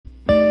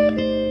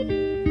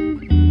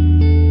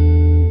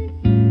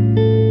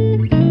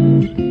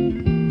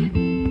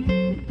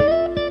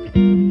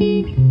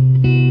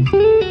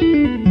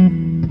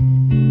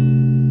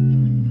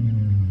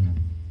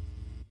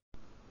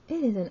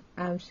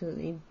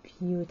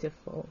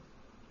beautiful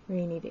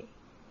rainy day.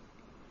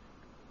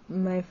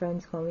 My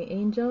friends call me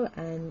Angel,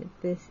 and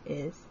this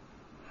is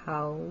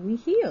how we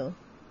heal.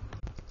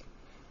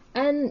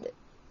 And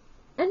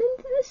in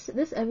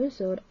this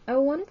episode, I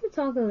wanted to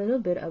talk a little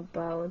bit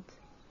about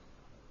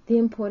the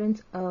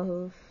importance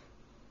of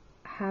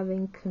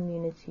having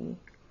community,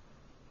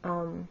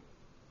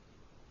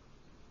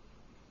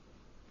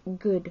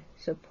 good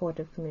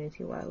supportive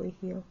community while we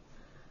heal.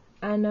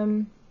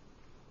 And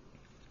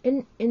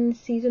in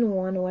season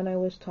 1, when I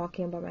was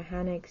talking about my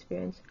Hannah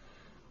experience,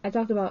 I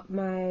talked about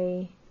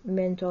my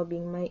mentor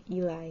being my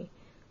Eli,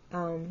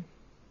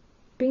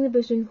 being the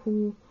person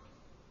who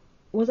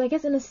was, I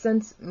guess, in a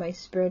sense, my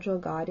spiritual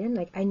guardian.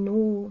 Like, I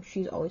know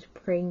she's always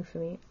praying for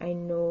me. I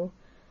know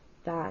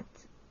that,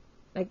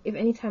 like, if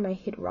anytime I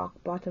hit rock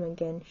bottom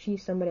again,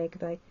 she's somebody I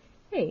could be like,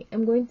 hey,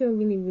 I'm going through a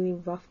really, really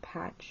rough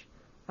patch.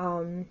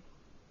 Can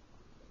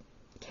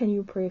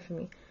you pray for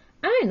me?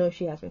 And I know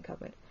she has me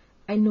covered.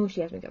 And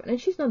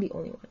she's not the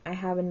only one. I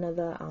have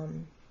another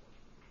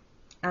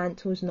aunt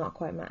who's not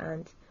quite my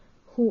aunt,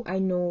 who I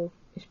know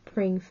is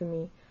praying for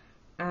me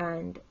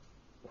and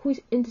who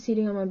is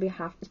interceding on my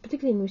behalf,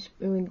 particularly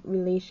in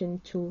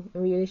relation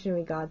in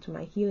regard to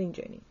my healing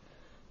journey.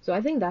 So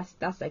I think that's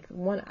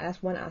one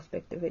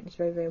aspect of it. It's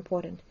very, very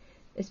important,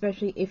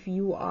 especially if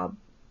you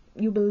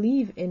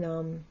believe in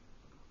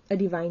a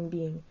divine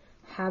being,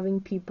 having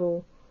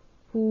people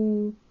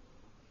who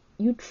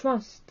you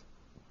trust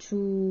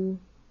to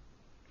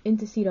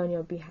intercede on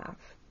your behalf.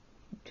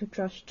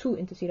 To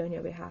intercede on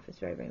your behalf is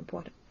very, very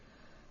important.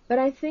 But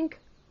I think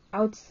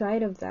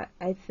outside of that,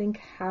 I think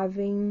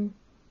having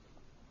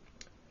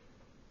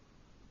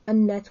a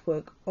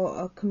network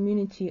or a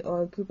community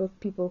or a group of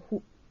people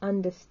who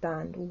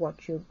understand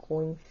what you're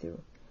going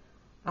through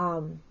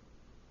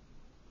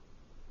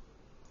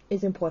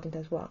is important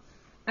as well.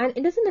 And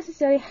it doesn't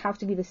necessarily have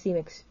to be the same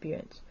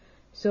experience.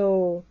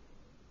 So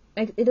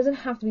it doesn't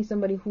have to be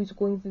somebody who's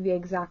going through the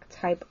exact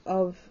type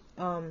of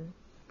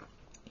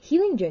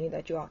healing journey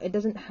that you are. It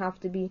doesn't have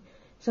to be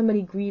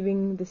somebody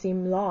grieving the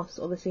same loss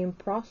or the same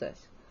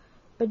process.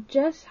 But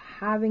just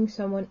having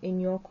someone in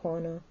your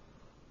corner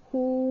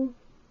who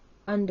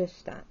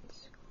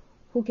understands,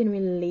 who can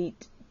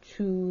relate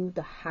to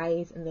the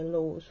highs and the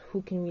lows,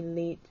 who can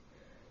relate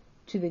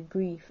to the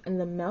grief and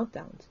the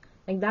meltdowns.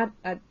 Like that,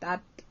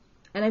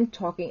 and I'm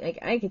talking, like,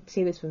 I could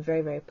say this from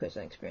very, very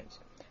personal experience.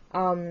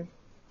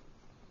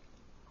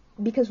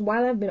 Because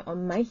while I've been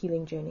on my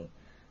healing journey,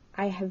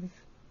 I have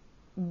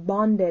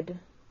bonded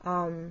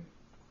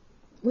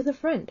with a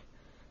friend,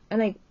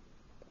 and like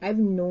I've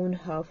known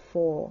her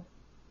for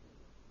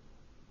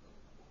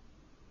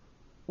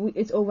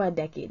it's over a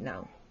decade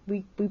now.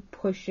 We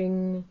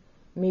pushing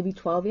maybe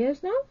 12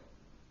 years now.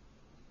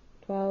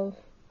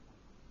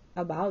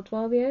 About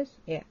 12 years.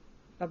 Yeah,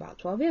 about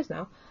 12 years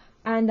now.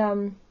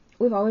 And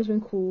we've always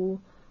been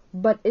cool,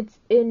 but it's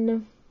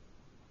in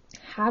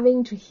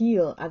having to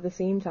heal at the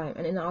same time,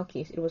 and in our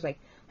case it was like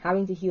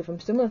having to heal from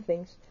similar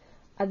things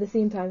at the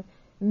same time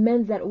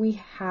meant that we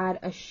had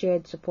a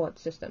shared support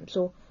system.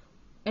 So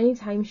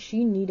anytime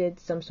she needed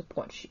some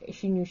support,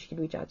 she knew she could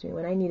reach out to me.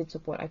 When I needed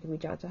support, I could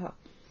reach out to her.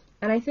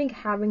 And I think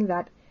having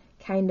that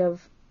kind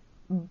of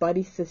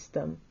buddy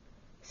system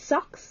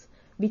sucks,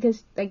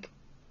 because like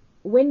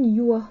when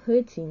you are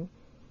hurting,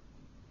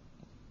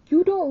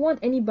 you don't want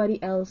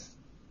anybody else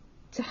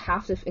to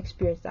have to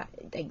experience that.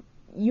 Like,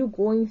 you're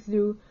going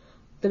through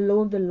the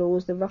low of the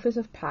lows, the roughest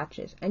of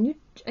patches, and you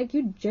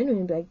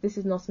genuinely be like, this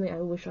is not something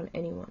I wish on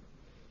anyone.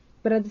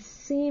 But at the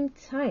same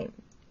time,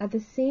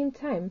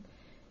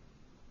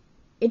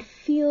 it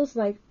feels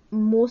like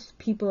most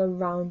people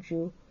around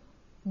you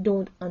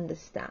don't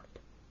understand.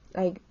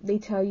 Like, they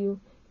tell you,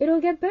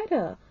 it'll get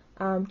better,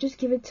 just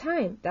give it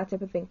time, that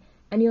type of thing.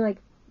 And you're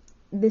like,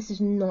 this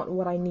is not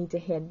what I need to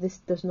hear. This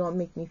does not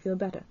make me feel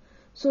better.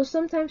 So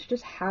sometimes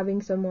just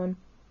having someone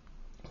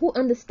who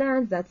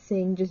understands that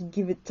saying, just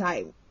give it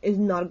time, is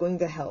not going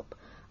to help,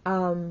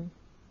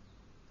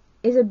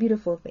 is a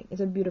beautiful thing.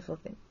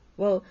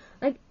 Well,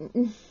 like,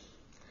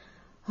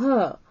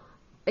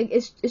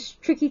 it's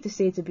tricky to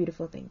say it's a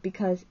beautiful thing,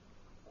 because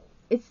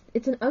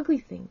it's an ugly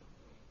thing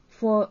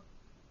for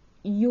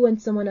you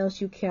and someone else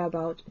you care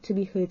about to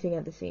be hurting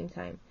at the same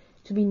time,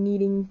 to be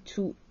needing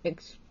to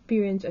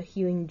experience a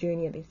healing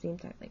journey at the same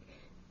time. Like,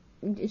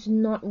 it's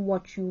not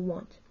what you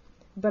want.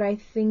 But I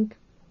think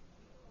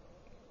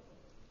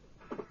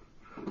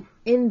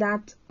in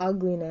that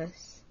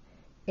ugliness,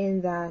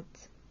 in that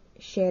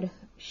shared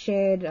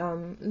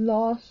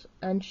loss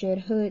and shared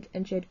hurt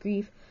and shared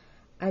grief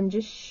and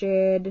just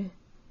shared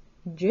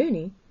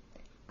journey,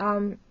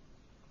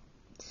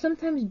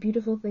 sometimes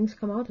beautiful things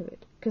come out of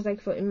it. Because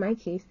like in my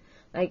case,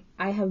 like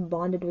I have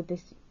bonded with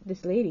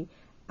this lady,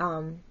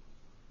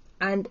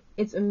 and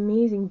it's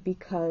amazing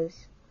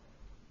because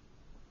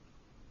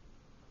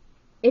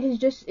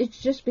it's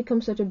just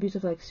become such a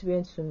beautiful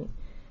experience for me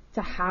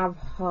to have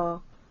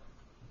her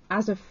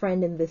as a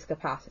friend in this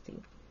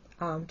capacity,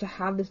 to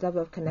have this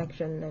level of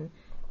connection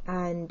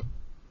and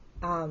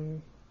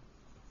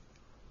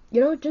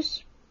you know,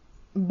 just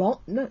bond.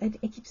 No, I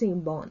keep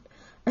saying bond,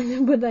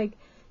 but like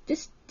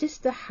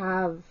just to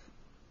have,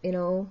 you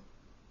know,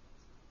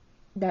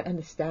 that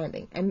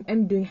understanding.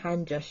 I'm doing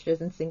hand gestures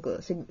and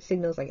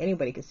signals like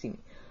anybody could see me,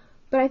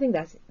 but I think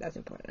that's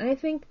important. And I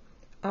think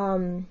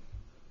one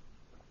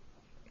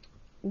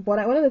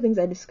of the things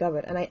I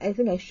discovered, and I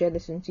think I shared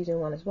this in season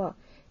 1 as well,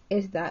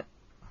 is that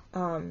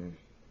in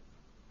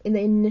the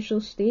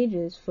initial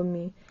stages for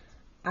me,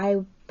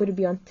 I would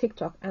be on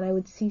TikTok and I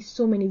would see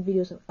so many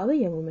videos of other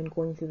young women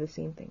going through the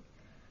same thing,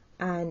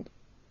 and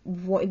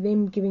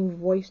them giving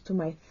voice to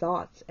my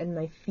thoughts and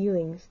my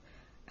feelings,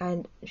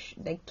 and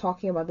like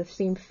talking about the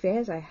same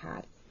fears I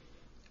had,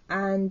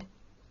 and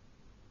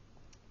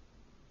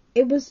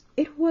it was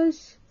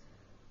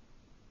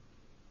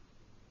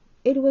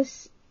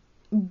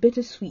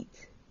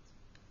bittersweet,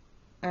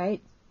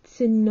 right?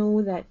 To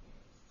know that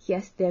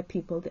yes, there are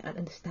people that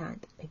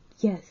understand. Like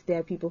yes, there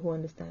are people who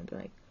understand. But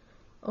like,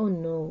 oh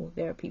no,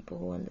 there are people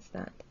who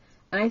understand.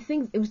 And I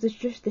think it was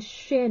just the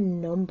sheer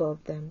number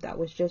of them that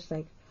was just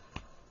like,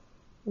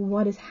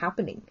 what is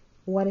happening?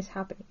 What is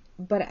happening?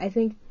 But I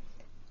think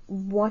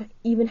what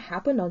even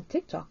happened on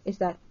TikTok is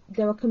that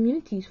there were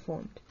communities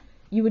formed.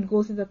 You would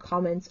go through the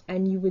comments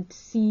and you would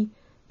see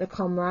the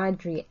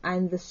camaraderie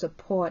and the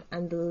support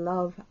and the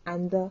love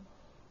and the,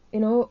 you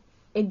know,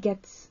 it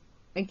gets,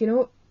 like, you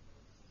know,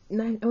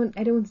 I don't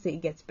want to say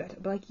it gets better,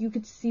 but like you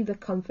could see the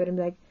comfort and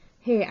be like,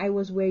 hey, I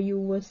was where you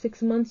were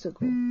 6 months ago.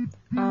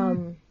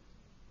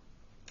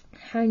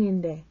 Hang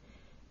in there.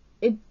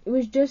 It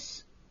was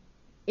just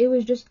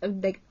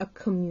like a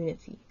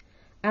community.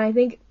 And I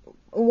think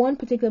one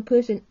particular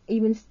person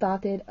even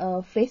started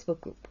a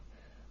Facebook group,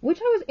 which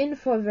I was in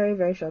for a very,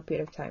 very short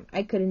period of time.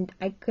 I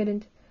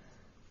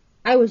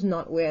was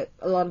not where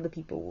a lot of the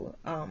people were.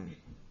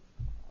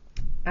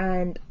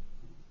 And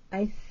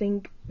I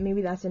think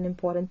maybe that's an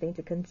important thing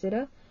to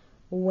consider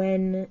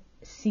when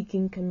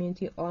seeking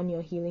community on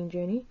your healing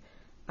journey.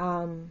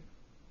 Not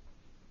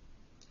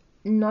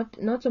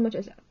so much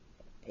as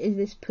is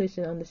this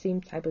person on the same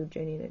type of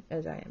journey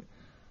as I am,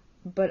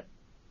 but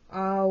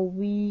are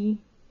we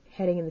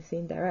heading in the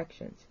same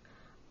directions?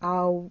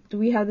 Do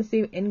we have the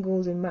same end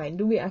goals in mind?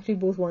 Do we actually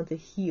both want to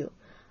heal?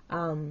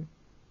 That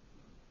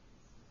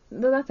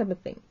type of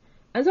thing.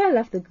 And so I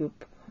left the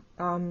group.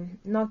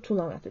 Not too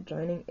long after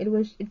joining. It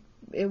was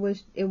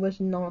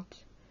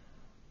not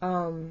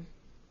a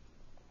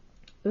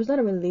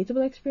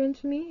relatable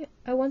experience for me,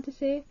 I want to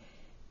say.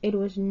 It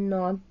was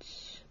not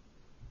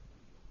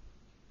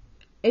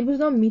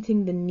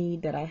meeting the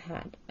need that I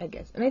had, I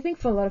guess. And I think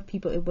for a lot of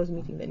people it was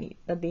meeting the need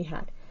that they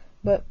had.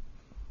 But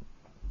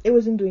it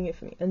wasn't doing it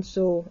for me. And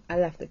so I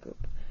left the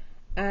group.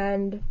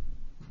 And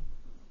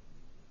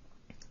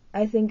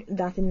I think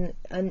that in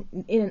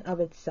and of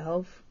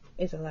itself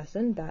is a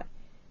lesson that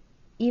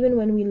even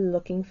when we're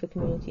looking for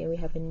community and we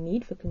have a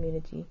need for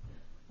community,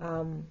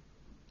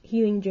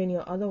 healing journey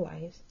or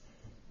otherwise,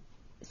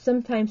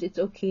 sometimes it's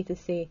okay to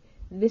say,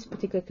 this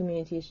particular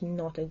community is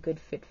not a good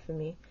fit for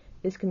me.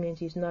 This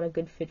community is not a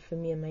good fit for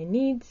me and my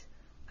needs.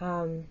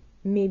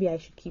 Maybe I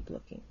should keep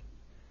looking.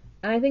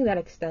 And I think that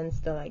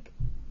extends to like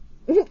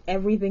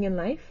everything in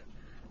life.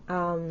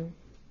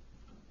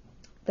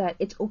 That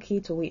it's okay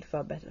to wait for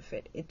a better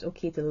fit. It's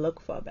okay to look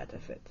for a better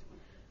fit.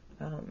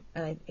 And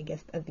I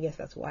guess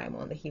that's why I'm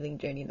on the healing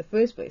journey in the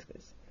first place.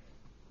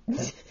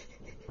 But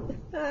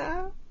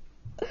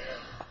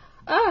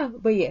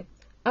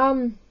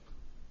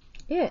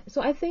yeah.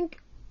 So I think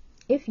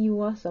if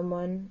you are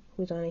someone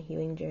who's on a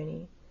healing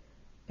journey,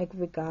 like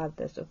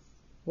regardless of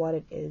what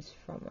it is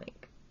from,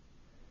 like,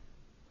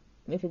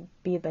 if it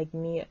be like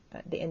me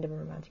at the end of a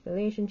romantic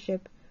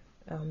relationship,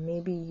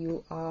 maybe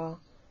you are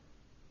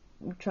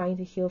trying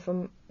to heal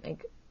from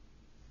like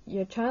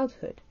your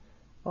childhood,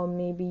 or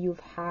maybe you've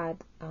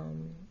had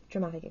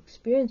traumatic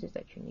experiences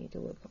that you need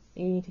to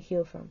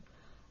heal from.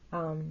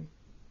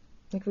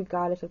 Like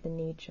regardless of the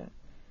nature,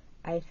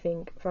 I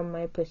think from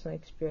my personal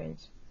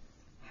experience,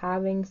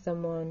 having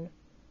someone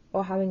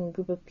or having a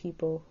group of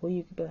people who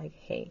you could be like,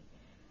 hey,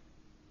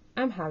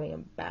 I'm having a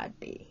bad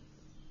day,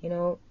 you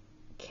know,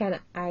 can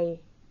I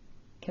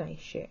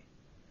share?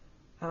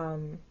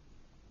 And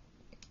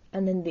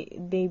then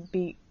they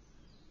be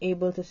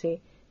able to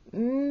say,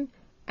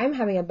 I'm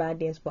having a bad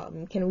day as well.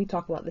 Can we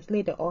talk about this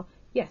later? Or,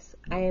 yes,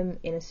 I am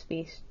in a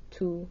space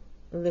to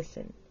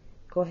listen.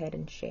 Go ahead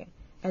and share.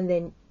 And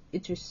then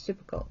it's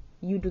reciprocal.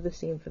 You do the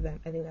same for them.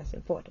 I think that's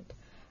important.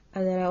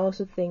 And then I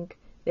also think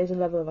there's a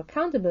level of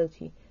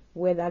accountability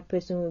where that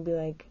person will be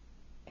like,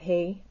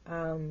 hey,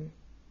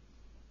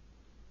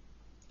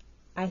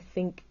 I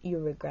think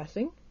you're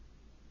regressing.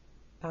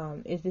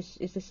 Is this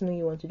something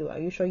you want to do? Are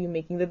you sure you're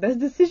making the best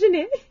decision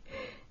here?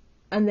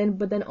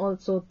 But then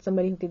also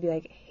somebody who could be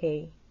like,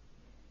 hey,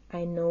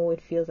 I know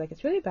it feels like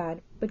it's really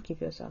bad, but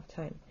give yourself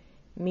time.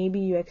 Maybe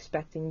you're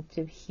expecting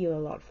to heal a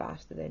lot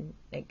faster than,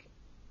 like,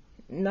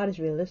 not as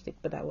realistic,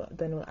 but that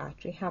will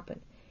actually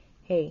happen.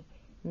 Hey,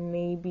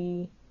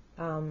 maybe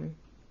you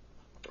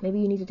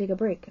need to take a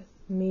break.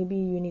 Maybe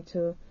you need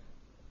to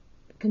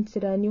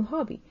consider a new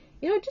hobby.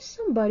 You know, just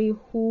somebody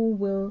who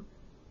will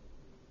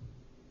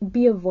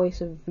be a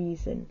voice of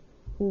reason,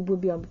 who will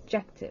be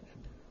objective,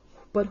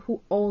 but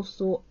who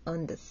also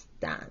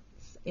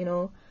understands, you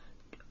know.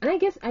 And I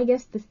guess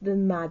the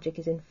magic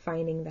is in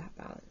finding that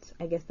balance.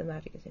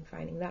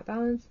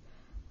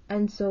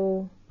 And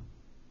so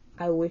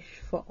I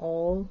wish for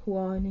all who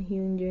are on a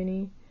healing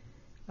journey,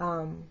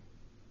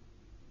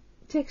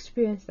 to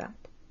experience that,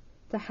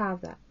 to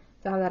have that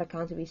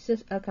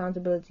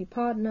accountability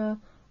partner,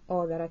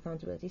 or that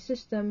accountability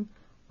system,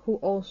 who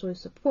also is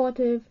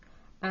supportive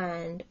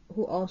and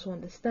who also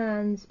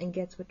understands and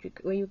gets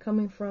where you're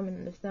coming from and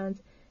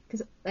understands,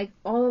 because like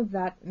all of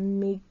that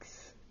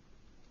makes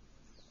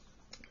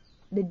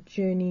the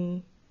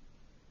journey,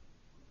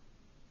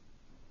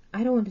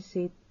 I don't want to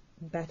say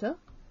better,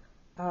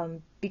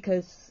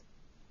 because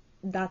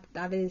that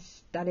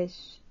is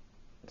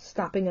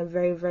slapping a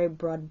very, very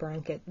broad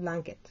blanket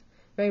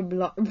very a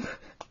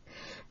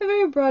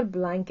very broad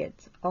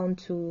blanket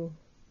onto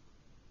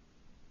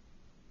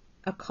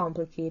a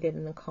complicated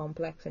and a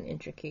complex and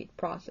intricate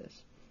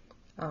process.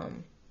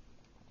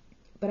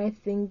 But I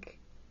think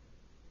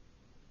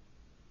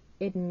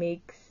it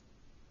makes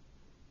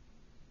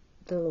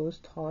the lows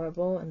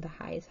tolerable and the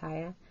highs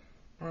higher.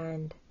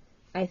 And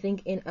I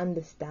think in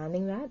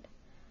understanding that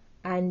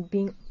and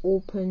being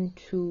open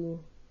to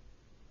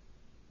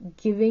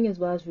giving as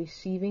well as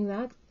receiving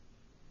that,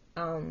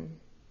 to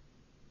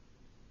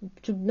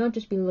not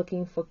just be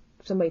looking for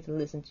somebody to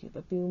listen to you,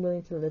 but being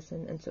willing to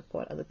listen and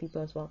support other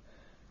people as well.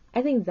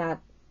 I think that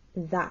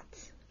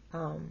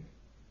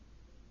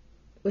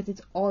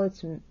with all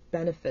its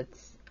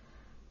benefits,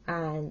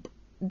 and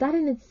that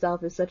in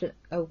itself is such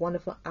a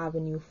wonderful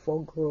avenue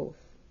for growth,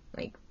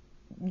 like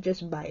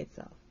just by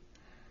itself.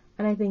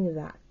 And I think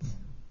that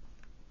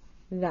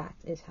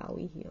is how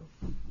we heal.